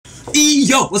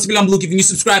Yo, what's up, I'm Luke. If you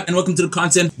subscribe and welcome to the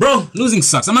content. Bro, losing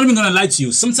sucks. I'm not even gonna lie to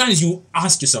you. Sometimes you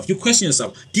ask yourself, you question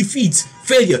yourself, defeat,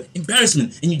 failure,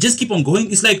 embarrassment, and you just keep on going.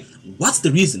 It's like, what's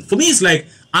the reason? For me, it's like,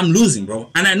 I'm losing, bro.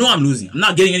 And I know I'm losing. I'm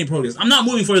not getting any progress. I'm not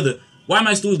moving further. Why am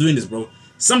I still doing this, bro?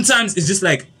 Sometimes it's just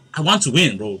like, I want to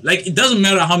win, bro. Like, it doesn't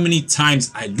matter how many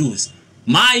times I lose.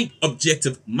 My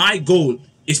objective, my goal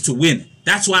is to win.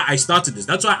 That's why I started this.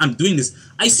 That's why I'm doing this.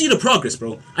 I see the progress,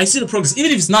 bro. I see the progress. Even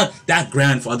if it's not that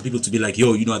grand for other people to be like,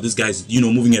 yo, you know, this guy's, you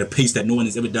know, moving at a pace that no one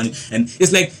has ever done. And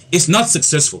it's like, it's not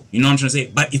successful. You know what I'm trying to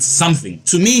say? But it's something.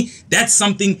 To me, that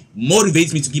something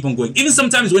motivates me to keep on going. Even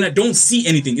sometimes when I don't see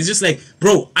anything, it's just like,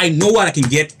 bro, I know what I can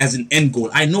get as an end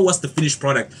goal. I know what's the finished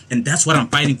product. And that's what I'm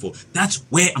fighting for. That's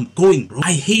where I'm going, bro.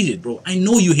 I hate it, bro. I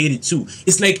know you hate it too.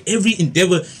 It's like every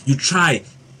endeavor you try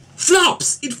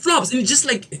flops. It flops. And it's just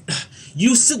like,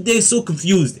 you sit there so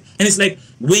confused. And it's like,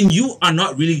 when you are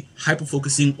not really hyper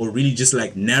focusing or really just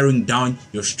like narrowing down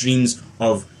your streams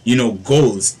of, you know,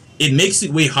 goals, it makes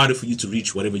it way harder for you to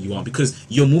reach whatever you want because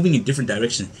you're moving in different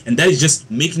directions. And that is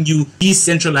just making you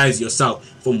decentralize yourself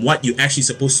from what you're actually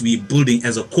supposed to be building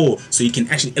as a core so you can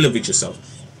actually elevate yourself.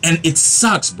 And it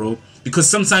sucks, bro. Because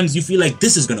sometimes you feel like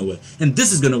this is gonna work, and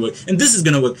this is gonna work, and this is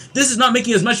gonna work. This is not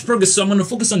making as much progress, so I'm gonna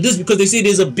focus on this because they say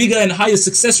there's a bigger and higher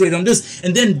success rate on this.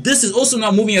 And then this is also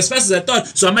not moving as fast as I thought,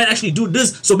 so I might actually do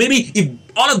this. So maybe if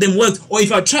all of them worked, or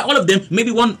if I try all of them,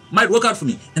 maybe one might work out for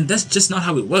me. And that's just not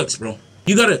how it works, bro.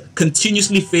 You gotta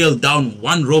continuously fail down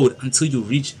one road until you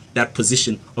reach that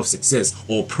position of success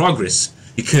or progress,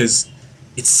 because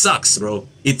it sucks, bro.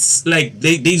 It's like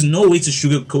there's no way to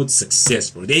sugarcoat success,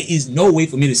 bro. There is no way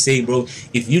for me to say, bro,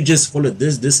 if you just follow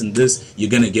this and this, you're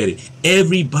gonna get it.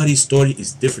 Everybody's story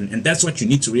is different, and that's what you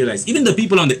need to realize. Even the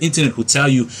people on the internet who tell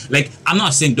you, like, I'm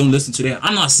not saying don't listen to them.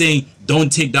 I'm not saying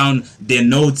don't take down their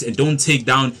notes and don't take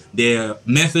down their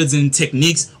methods and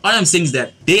techniques. All I'm saying is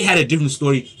that they had a different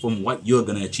story from what you're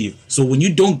gonna achieve. So when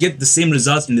you don't get the same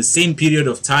results in the same period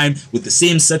of time with the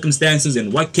same circumstances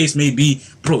and what case may be,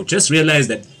 bro, just realize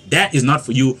that that is not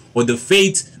for you, or the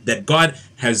fate that God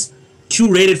has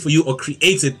curated for you or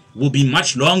created will be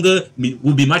much longer,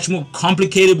 will be much more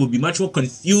complicated, will be much more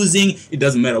confusing. It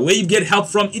doesn't matter where you get help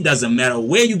from. It doesn't matter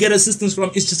where you get assistance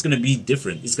from. It's just going to be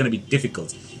different. It's going to be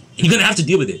difficult. You're going to have to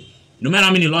deal with it, no matter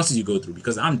how many losses you go through,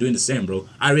 because I'm doing the same, bro.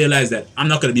 I realize that I'm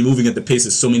not going to be moving at the pace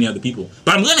of so many other people,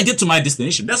 but I'm going to get to my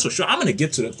destination. That's for sure. I'm going to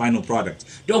get to the final product.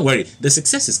 Don't worry. The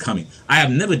success is coming. I have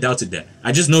never doubted that.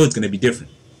 I just know it's going to be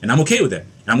different. And I'm okay with that.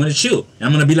 And I'm going to chill. And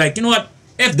I'm going to be like, you know what?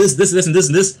 F this, and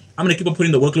this. I'm going to keep on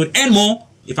putting the workload and more.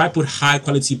 If I put high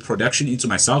quality production into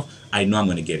myself, I know I'm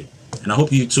going to get it. And I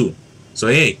hope you too. So,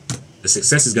 hey, the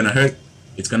success is going to hurt.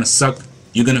 It's going to suck.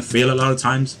 You're going to fail a lot of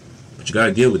times. But you got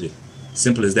to deal with it.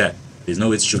 Simple as that. There's no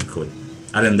way to sugarcoat it.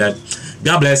 Other than that,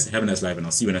 God bless. Have a nice life. And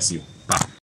I'll see you when I see you. Bye.